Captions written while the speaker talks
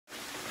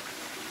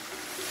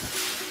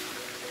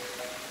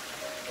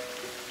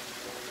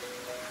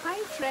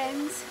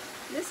friends,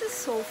 this is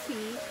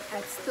Sophie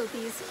at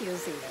Stuthi's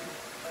Cuisine.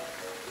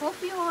 Hope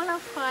you all are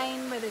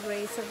fine by the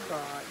grace of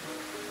God.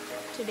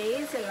 Today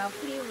is a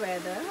lovely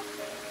weather.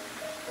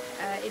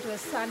 It was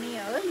sunny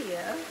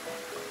earlier.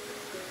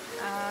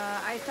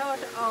 I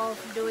thought of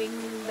doing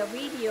the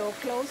video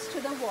close to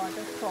the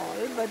waterfall,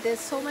 but there's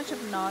so much of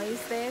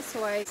noise there,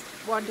 so I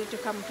wanted to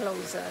come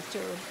closer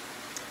to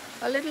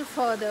a little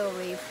further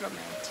away from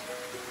it.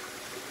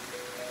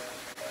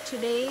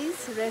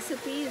 Today's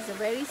recipe is a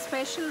very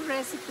special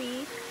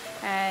recipe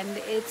and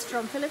it's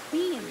from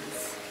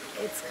Philippines.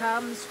 It's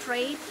come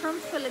straight from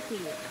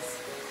Philippines.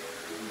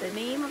 The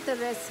name of the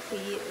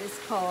recipe is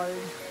called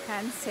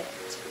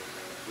Pancit.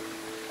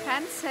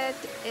 Pancit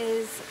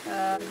is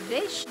a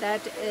dish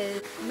that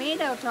is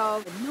made out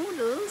of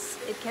noodles.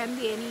 It can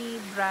be any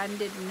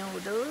branded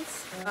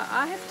noodles.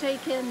 I have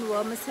taken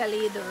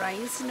vermicelli, the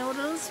rice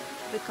noodles,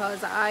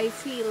 because I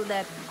feel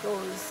that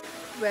goes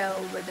well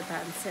with the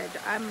pancit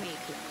I'm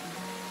making.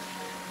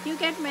 You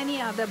get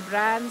many other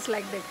brands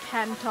like the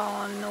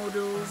Canton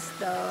noodles,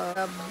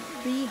 the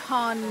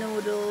Bihon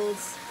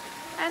noodles,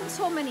 and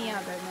so many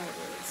other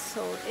noodles.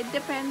 So it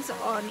depends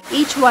on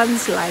each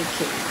one's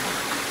liking.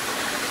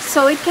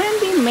 So it can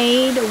be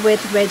made with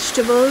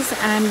vegetables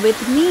and with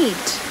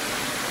meat.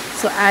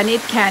 And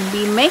it can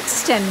be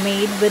mixed and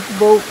made with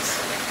both.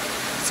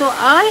 So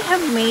I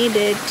have made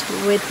it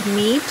with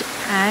meat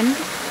and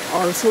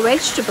also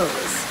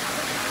vegetables.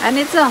 And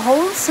it's a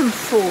wholesome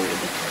food.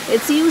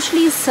 It's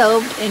usually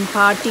served in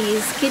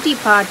parties, kitty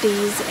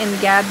parties, in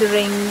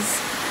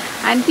gatherings,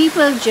 and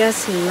people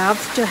just love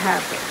to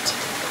have it.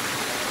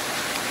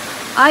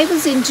 I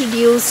was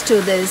introduced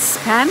to this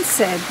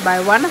pancit by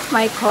one of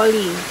my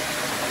colleagues.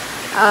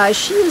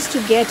 She used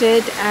to get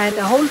it and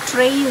the whole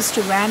tray used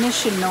to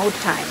vanish in no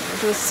time.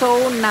 It was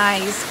so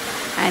nice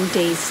and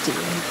tasty.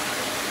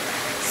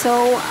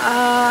 So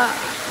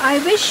I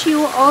wish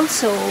you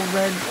also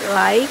would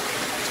like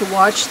to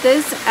watch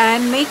this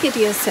and make it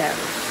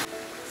yourself.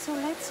 So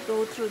let's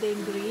go through the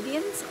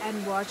ingredients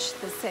and watch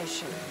the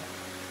session.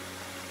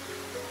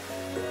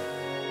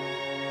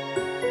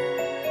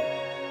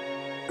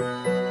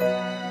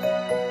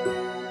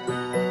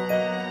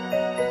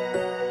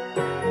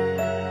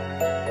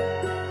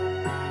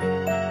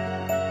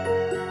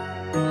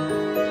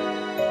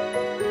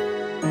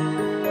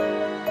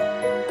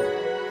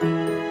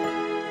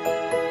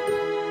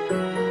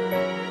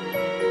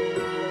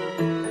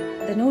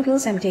 The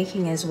noodles I'm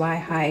taking is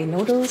High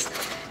noodles,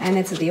 and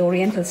it's the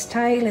Oriental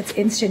style. It's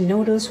instant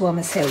noodles,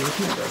 vermicelli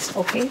noodles.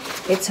 Okay,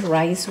 it's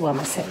rice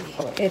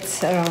vermicelli.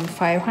 It's around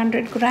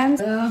 500 grams.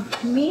 The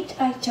meat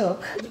I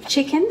took,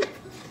 chicken.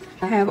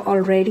 I have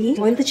already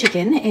boiled the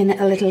chicken in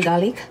a little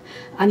garlic,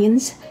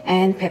 onions,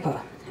 and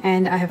pepper.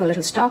 And I have a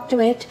little stock to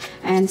it,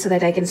 and so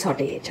that I can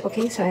saute it.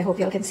 Okay, so I hope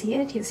you all can see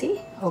it. You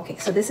see? Okay,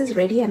 so this is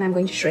ready and I'm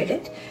going to shred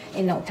it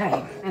in no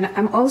time. And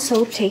I'm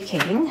also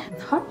taking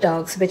hot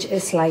dogs, which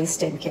is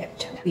sliced and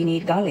kept. We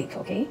need garlic,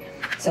 okay?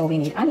 So we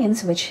need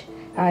onions, which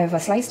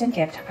I've sliced and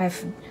kept.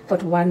 I've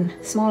put one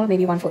small,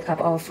 maybe 1/4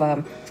 cup of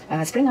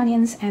spring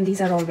onions, and these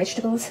are all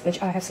vegetables,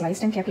 which I have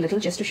sliced and kept a little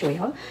just to show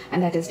you all.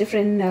 And that is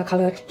different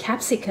colored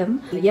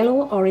capsicum,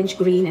 yellow, orange,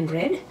 green, and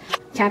red.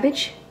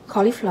 Cabbage,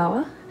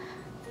 cauliflower,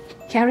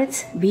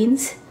 carrots,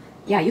 beans.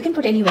 Yeah, you can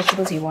put any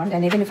vegetables you want,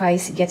 and even if I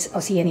get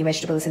or see any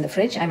vegetables in the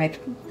fridge, I might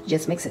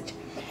just mix it.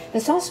 The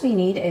sauce we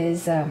need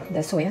is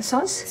the soya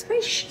sauce.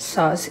 Fish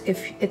sauce, if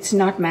it's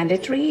not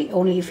mandatory,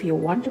 only if you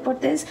want to put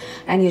this,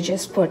 and you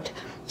just put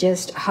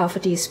just half a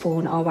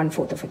teaspoon or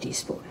 1/4 of a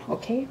teaspoon,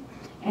 okay?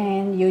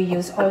 And you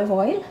use olive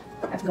oil.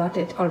 I've got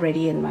it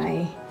already in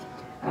my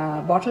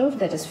bottle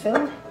that is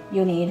filled.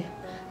 You need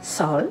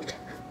salt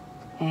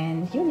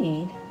and you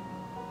need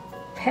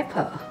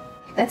pepper.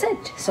 That's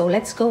it. So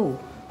let's go.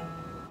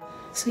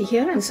 So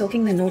here I'm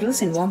soaking the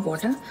noodles in warm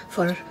water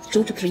for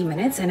 2 to 3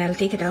 minutes, and I'll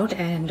take it out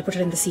and put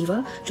it in the sieve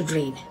to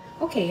drain.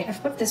 Okay,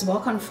 I've put this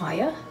wok on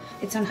fire.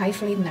 It's on high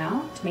flame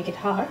now to make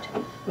it hot.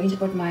 I'm going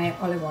to put my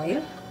olive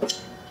oil.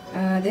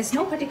 There's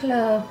no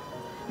particular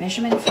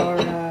measurement for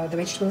the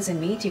vegetables and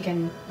meat. You can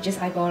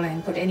just eyeball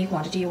and put any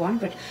quantity you want,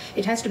 but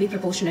it has to be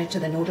proportionate to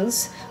the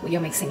noodles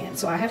you're mixing in.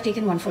 So I have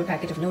taken 1 full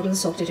packet of noodles,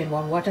 soaked it in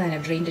warm water, and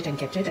I've drained it and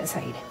kept it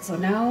aside. So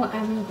now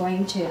I'm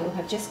going to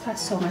have just cut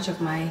so much of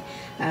my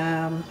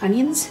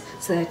onions,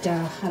 so that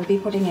I'll be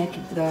putting it,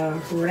 the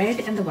red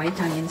and the white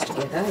onions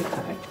together. I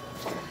cut it.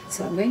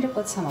 So I'm going to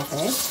put some of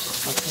it.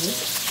 Okay.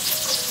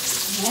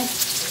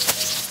 Next,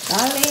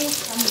 garlic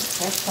and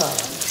pepper.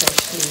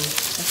 Especially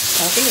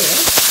saute it.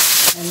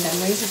 And I'm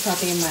going to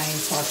saute my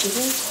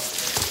sausages.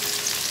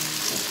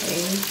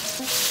 Okay.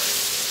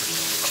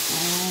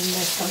 And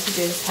the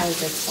sausages has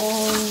its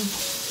own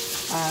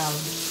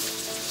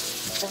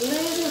a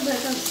little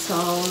bit of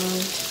salt.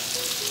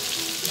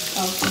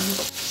 Okay.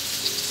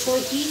 So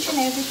each and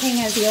everything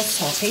as you're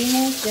sauteing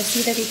it, just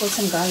see that you put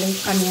some garlic,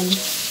 onion,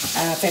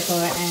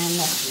 pepper, and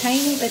a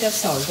tiny bit of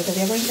salt, because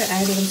we're going to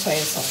add even soy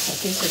sauce.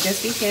 Okay, so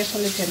just be careful.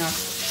 If you're not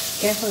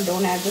careful,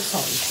 don't add the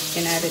salt. You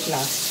can add it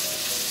last.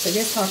 So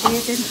just saute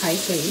it in high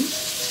flame.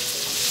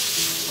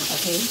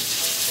 Okay,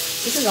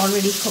 this is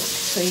already cooked.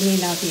 So you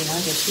need not,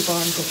 just keep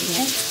on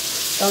cooking it.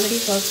 It's already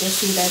cooked. Just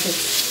see that it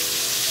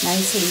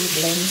nicely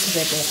blends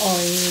with the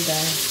oil, the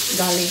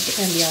garlic,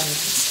 and the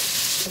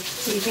onions.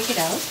 So you take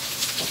it out,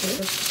 okay.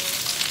 Put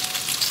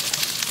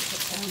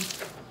some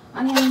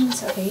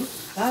onions, okay,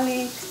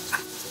 garlic,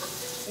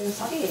 and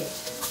saute it.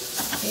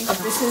 Okay,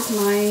 this is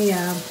my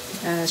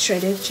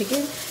shredded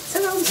chicken. It's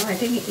around, I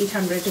think,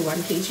 800 to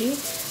 1 kg,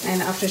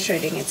 and after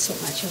shredding it's so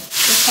much.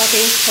 Just saute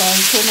it for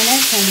 2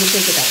 minutes and we'll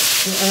take it out.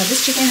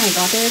 This chicken, I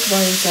got it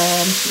was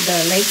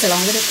the legs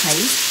along with the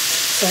thighs.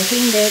 So I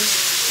cleaned it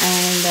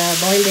and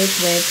boiled it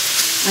with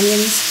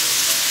onions,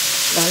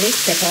 garlic,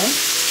 pepper,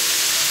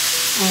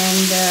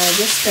 and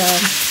just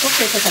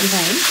cooked it for some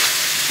time.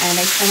 And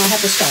I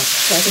have the stock,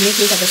 so I can make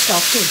use of the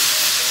stock too.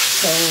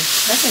 So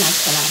that's enough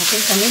for now.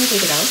 Okay, so I'm going to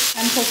take it out.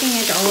 I'm cooking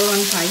it all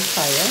on high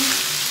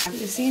fire.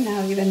 You see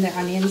now even the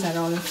onions are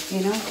all,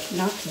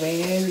 not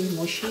very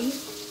mushy,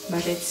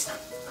 but it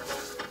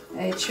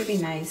should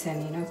be nice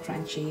and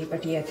crunchy,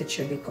 but yet it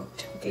should be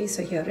cooked. Okay,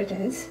 so here it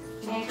is.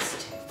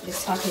 Next,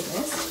 just saute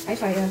this. High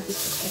fire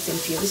gets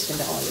infused in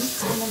the oil.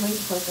 And I'm going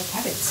to put the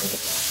carrots. Okay,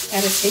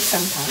 carrots take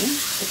some time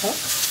to cook.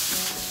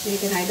 So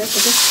you can either put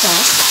the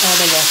stock or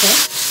the water.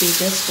 We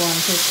just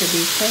want it to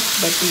be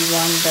cooked, but we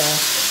want the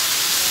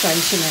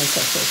crunchiness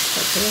of it,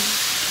 okay?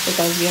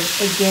 Because we are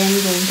again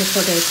going to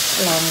put it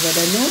along with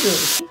the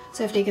noodles. So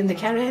I've taken the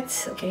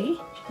carrots, okay?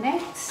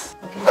 Next,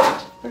 okay,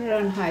 put it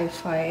on high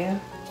fire.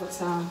 Put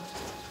some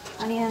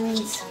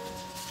onions,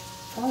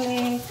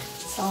 garlic,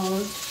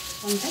 salt,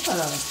 and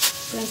pepper.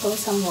 Then pour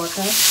some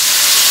water.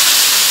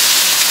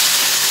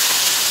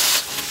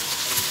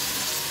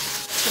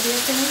 So we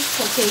are finished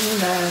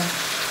cooking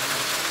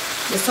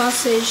the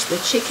sausage, the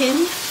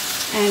chicken,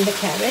 and the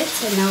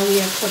carrots, and now we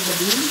have put the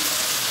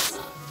beans.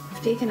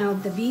 I've taken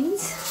out the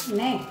beans.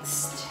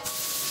 Next,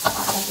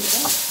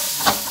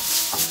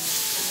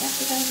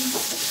 capsicum,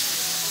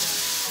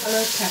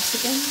 colored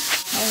capsicum,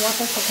 and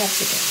water for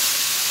capsicum.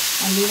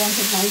 And we want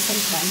it nice and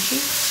crunchy.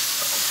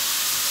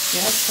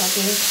 Just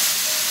saute it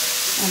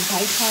on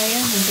high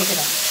fire and take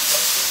it out.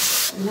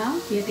 Now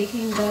we are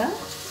taking the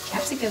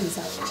capsicums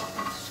out.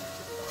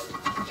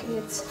 Okay,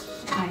 it's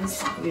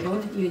nice.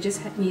 You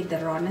just need the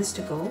rawness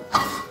to go,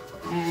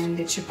 and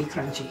it should be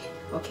crunchy.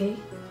 Okay.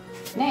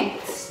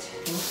 Next,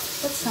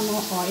 put some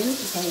more oil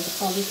because the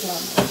cauliflower.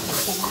 Put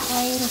some more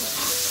oil.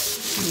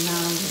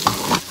 Now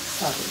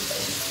saute it.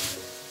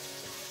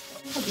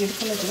 Look how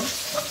beautiful it is.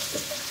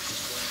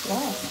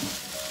 Wow.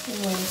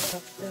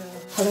 With the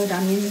colored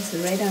onions, the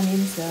red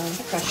onions,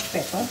 the crushed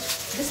pepper.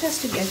 This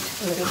has to get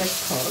a little bit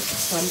cooked,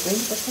 so I'm going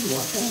to put some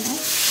water in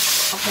it.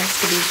 It has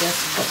to be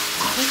just cooked.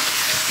 Okay?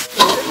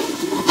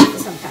 For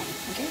some time.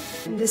 Okay.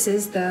 And this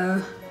is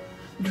the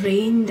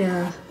drained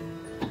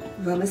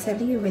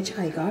vermicelli which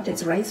I got.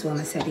 It's rice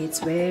vermicelli. It's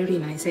very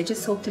nice. I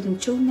just soaked it in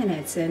 2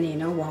 minutes in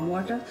warm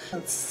water.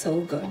 It's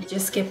so good.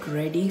 Just kept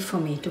ready for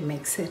me to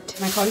mix it.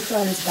 My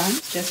cauliflower is done.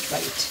 Just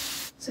right.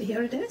 So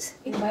here it is.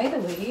 And by the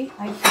way,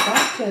 I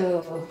forgot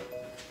to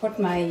put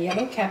my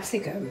yellow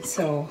capsicum.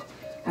 So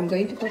I'm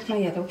going to put my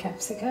yellow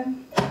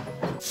capsicum.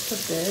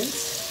 Put this.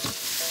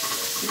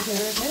 Here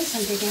it is.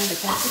 I'm taking out the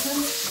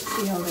capsicum.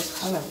 See all the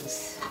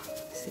colors.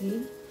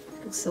 See? It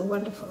looks so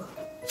wonderful.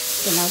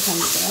 So now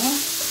comes the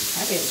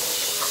cabbage.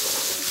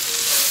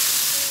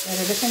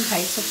 There are different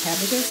types of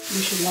cabbages.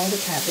 You should know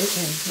the cabbage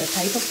and the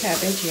type of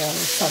cabbage you're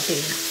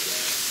sauteing.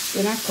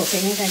 You're not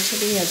cooking it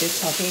actually, you're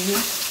just sauteing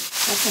it.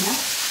 That's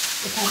enough.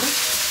 The cabbage.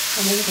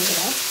 I'm going to take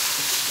it out.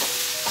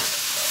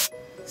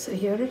 So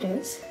here it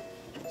is.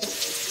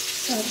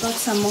 So I've got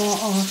some more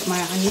of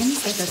my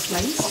onions that are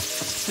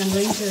sliced. So I'm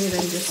going to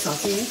even just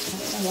saute it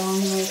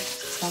along with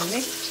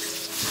garlic,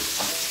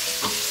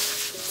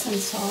 some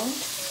salt,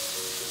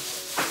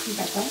 and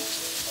pepper.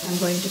 I'm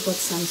going to put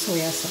some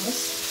soya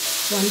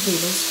sauce, 1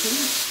 tablespoon.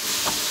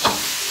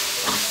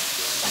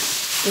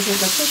 This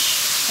is the fish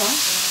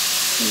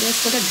sauce. And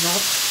just put a drop.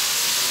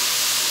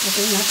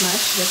 Okay, not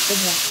much, just a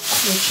drop,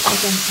 which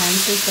it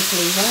enhances the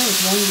flavor. It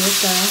won't give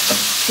the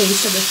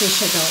taste of the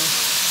fish at all.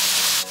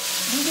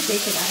 I'm going to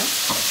take it out.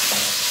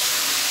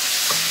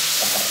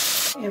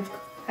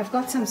 I've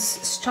got some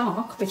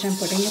stock which I'm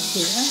putting it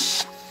here,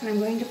 and I'm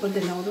going to put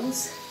the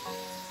noodles.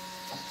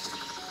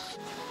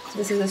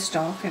 This is the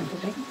stock I'm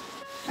putting.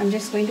 I'm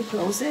just going to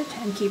close it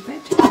and keep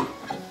it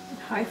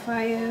high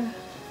fire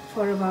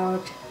for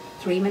about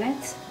 3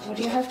 minutes. What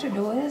you have to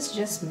do is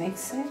just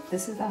mix it.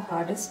 This is the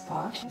hardest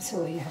part,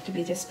 so you have to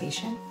be just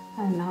patient.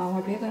 And now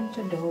what we're going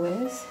to do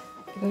is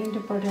we're going to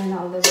put in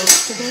all the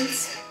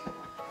vegetables.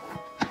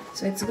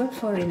 So it's good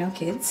for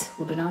kids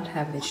who do not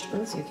have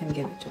vegetables. You can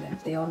give it to them.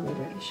 They all will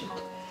relish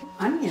it.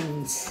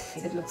 Onions.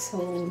 It looks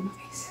so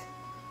nice.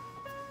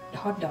 The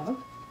hot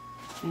dog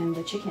and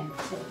the chicken.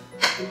 So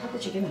we'll put the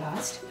chicken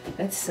last.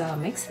 Let's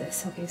mix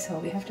this. Okay, so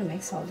we have to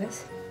mix all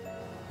this.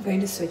 I'm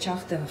going to switch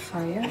off the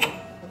fire.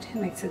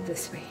 Mix it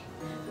this way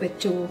with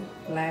 2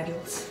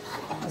 ladles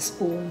or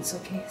spoons.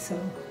 Okay, so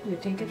you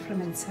take it from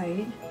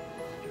inside,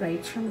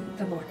 right from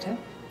the bottom,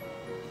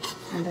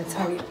 and that's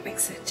how you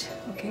mix it.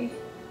 Okay.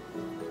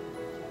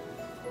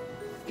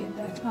 Get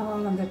that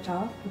all on the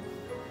top.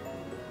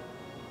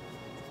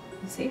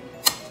 You see?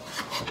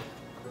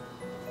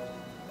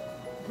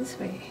 This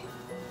way.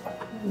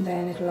 And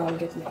then it will all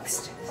get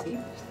mixed. See?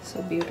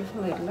 So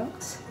beautiful it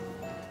looks.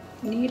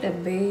 Need a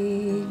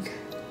big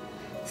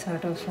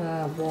sort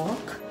of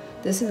wok.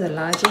 This is the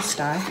largest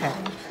I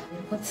have.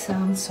 Put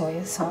some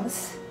soy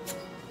sauce.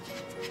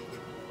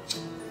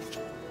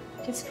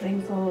 Just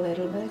sprinkle a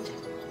little bit.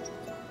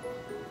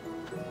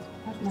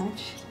 Not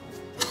much.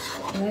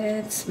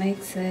 Let's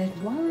mix it.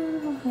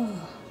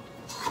 Wow!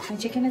 My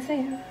chicken is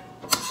there.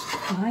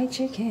 My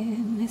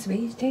chicken is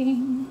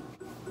waiting.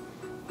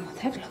 Oh,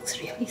 that looks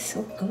really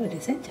so good,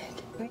 isn't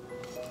it?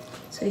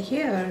 So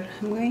here,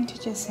 I'm going to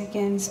just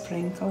again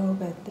sprinkle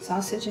with the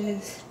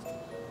sausages,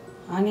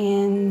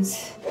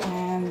 onions,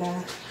 and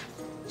the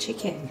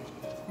chicken.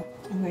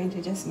 I'm going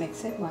to just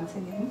mix it once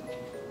again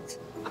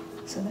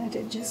so that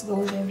it just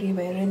goes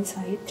everywhere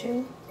inside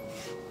too.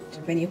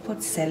 When you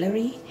put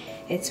celery,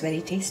 it's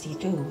very tasty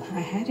too.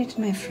 I had it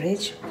in my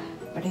fridge,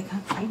 but I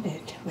can't find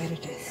it where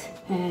it is.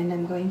 And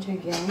I'm going to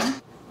again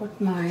put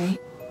my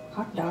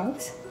hot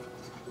dogs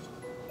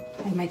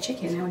and my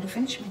chicken. I want to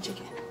finish my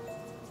chicken.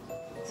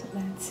 So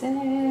that's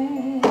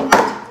it.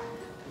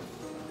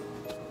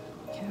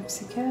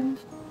 Capsicum,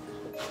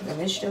 the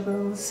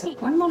vegetables.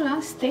 One more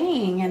last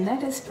thing, and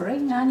that is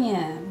spring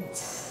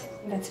onions.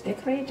 Let's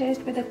decorate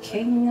it with a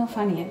king of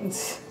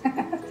onions.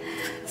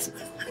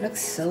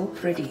 Looks so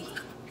pretty.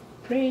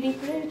 Pretty,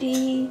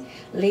 pretty.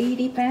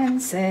 Lady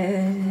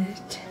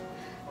Pancit.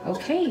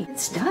 Okay,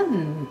 it's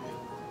done.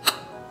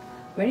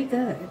 Very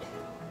good.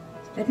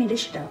 Let me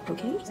dish it up,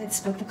 okay? Let's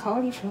put the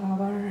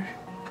cauliflower.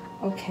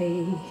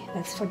 Okay,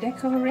 that's for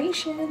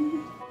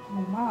decoration.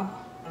 Oh, wow.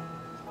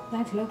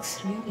 That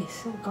looks really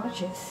so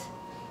gorgeous.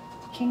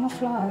 King of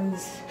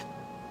flowers.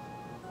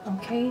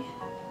 Okay.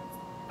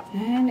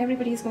 And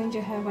everybody's going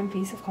to have one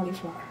piece of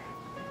cauliflower.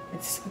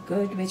 It's a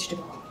good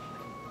vegetable.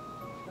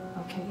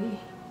 Okay.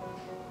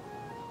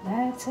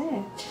 That's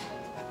it.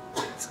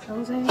 Let's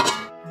close it.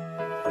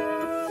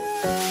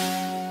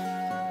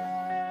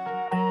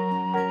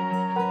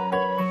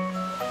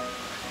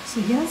 So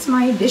here's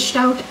my dished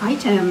out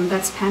item,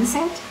 that's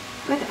pancit,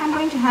 but I'm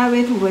going to have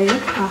it with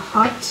a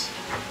hot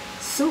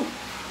soup.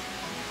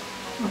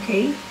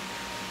 Okay,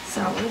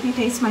 so let me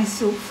taste my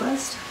soup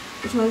first.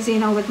 It was, you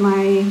know, with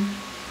my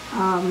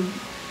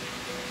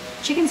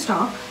chicken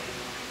stock.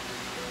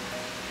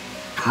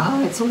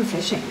 Oh, it's so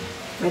refreshing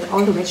with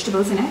all the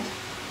vegetables in it.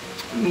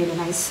 I made a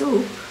nice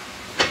soup.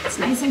 It's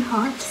nice and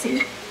hot,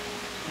 see?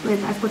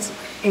 I've put some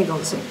egg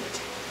also in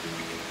it.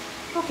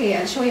 Okay,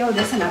 I'll show you all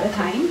this another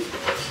time.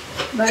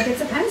 But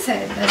it's a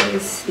pancit, that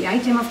is the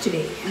item of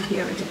today, and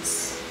here it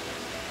is.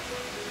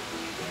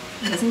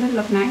 Doesn't it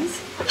look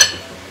nice?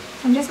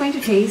 I'm just going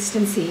to taste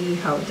and see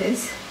how it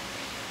is.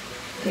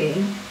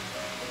 Okay.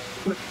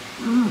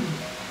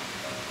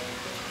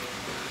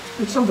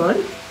 It's so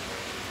good.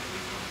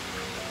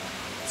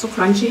 So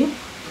crunchy,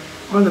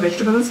 all the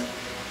vegetables,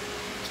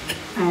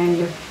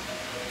 and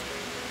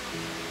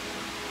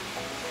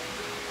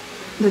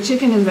the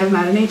chicken is well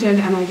marinated,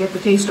 and I get the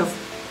taste of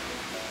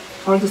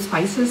all the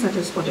spices that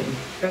is put in.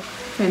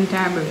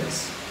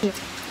 Fantabulous.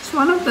 It's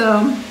one of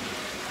the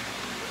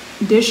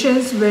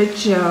dishes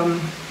which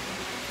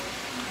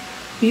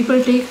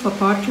people take for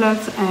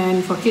potlucks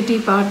and for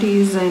kitty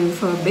parties and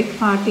for big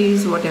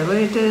parties, whatever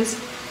it is.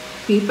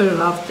 People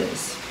love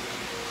this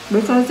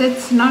because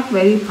it's not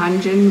very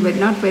pungent, but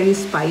not very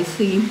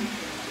spicy.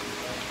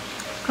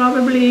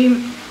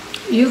 Probably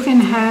you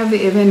can have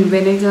even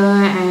vinegar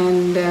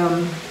and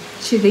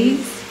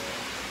chilies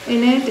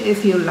in it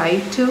if you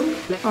like to,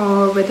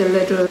 or with a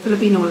little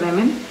Filipino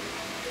lemon.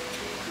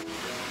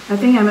 I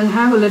think I will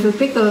have a little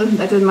pickle,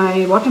 that is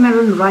my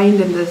watermelon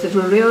rind in this. It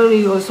will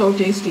really go so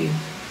tasty.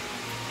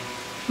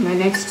 My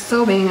next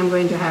serving I'm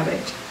going to have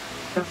it.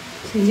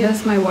 So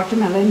here's my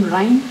watermelon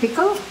rind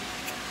pickle.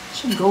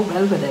 Should go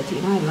well with it,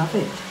 you know, I love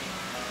it.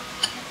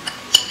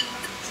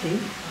 See?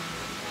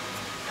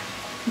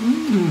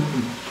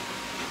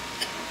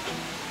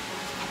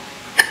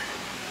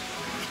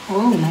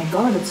 Oh my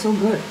god, it's so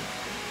good.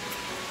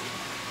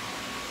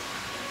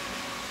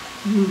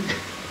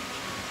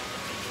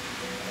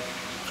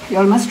 You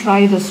all must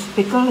try this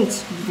pickle,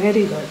 it's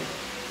very good.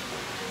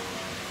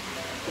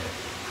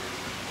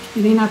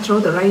 You need not throw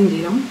the rind,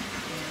 you know.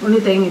 Only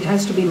thing, it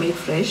has to be made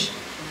fresh.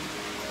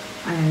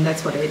 And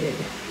that's what I did.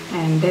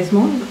 And there's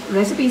more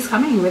recipes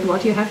coming with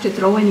what you have to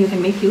throw, and you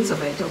can make use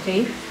of it,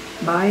 okay?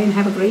 Bye and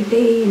have a great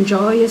day.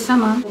 Enjoy your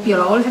summer. Hope you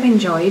all have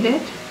enjoyed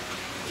it.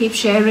 Keep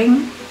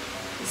sharing.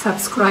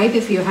 Subscribe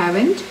if you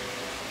haven't.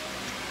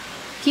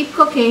 Keep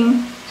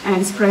cooking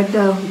and spread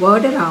the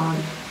word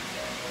around.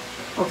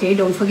 Okay,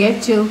 don't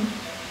forget to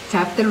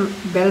tap the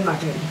bell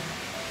button.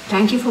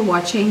 Thank you for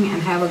watching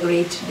and have a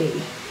great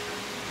day.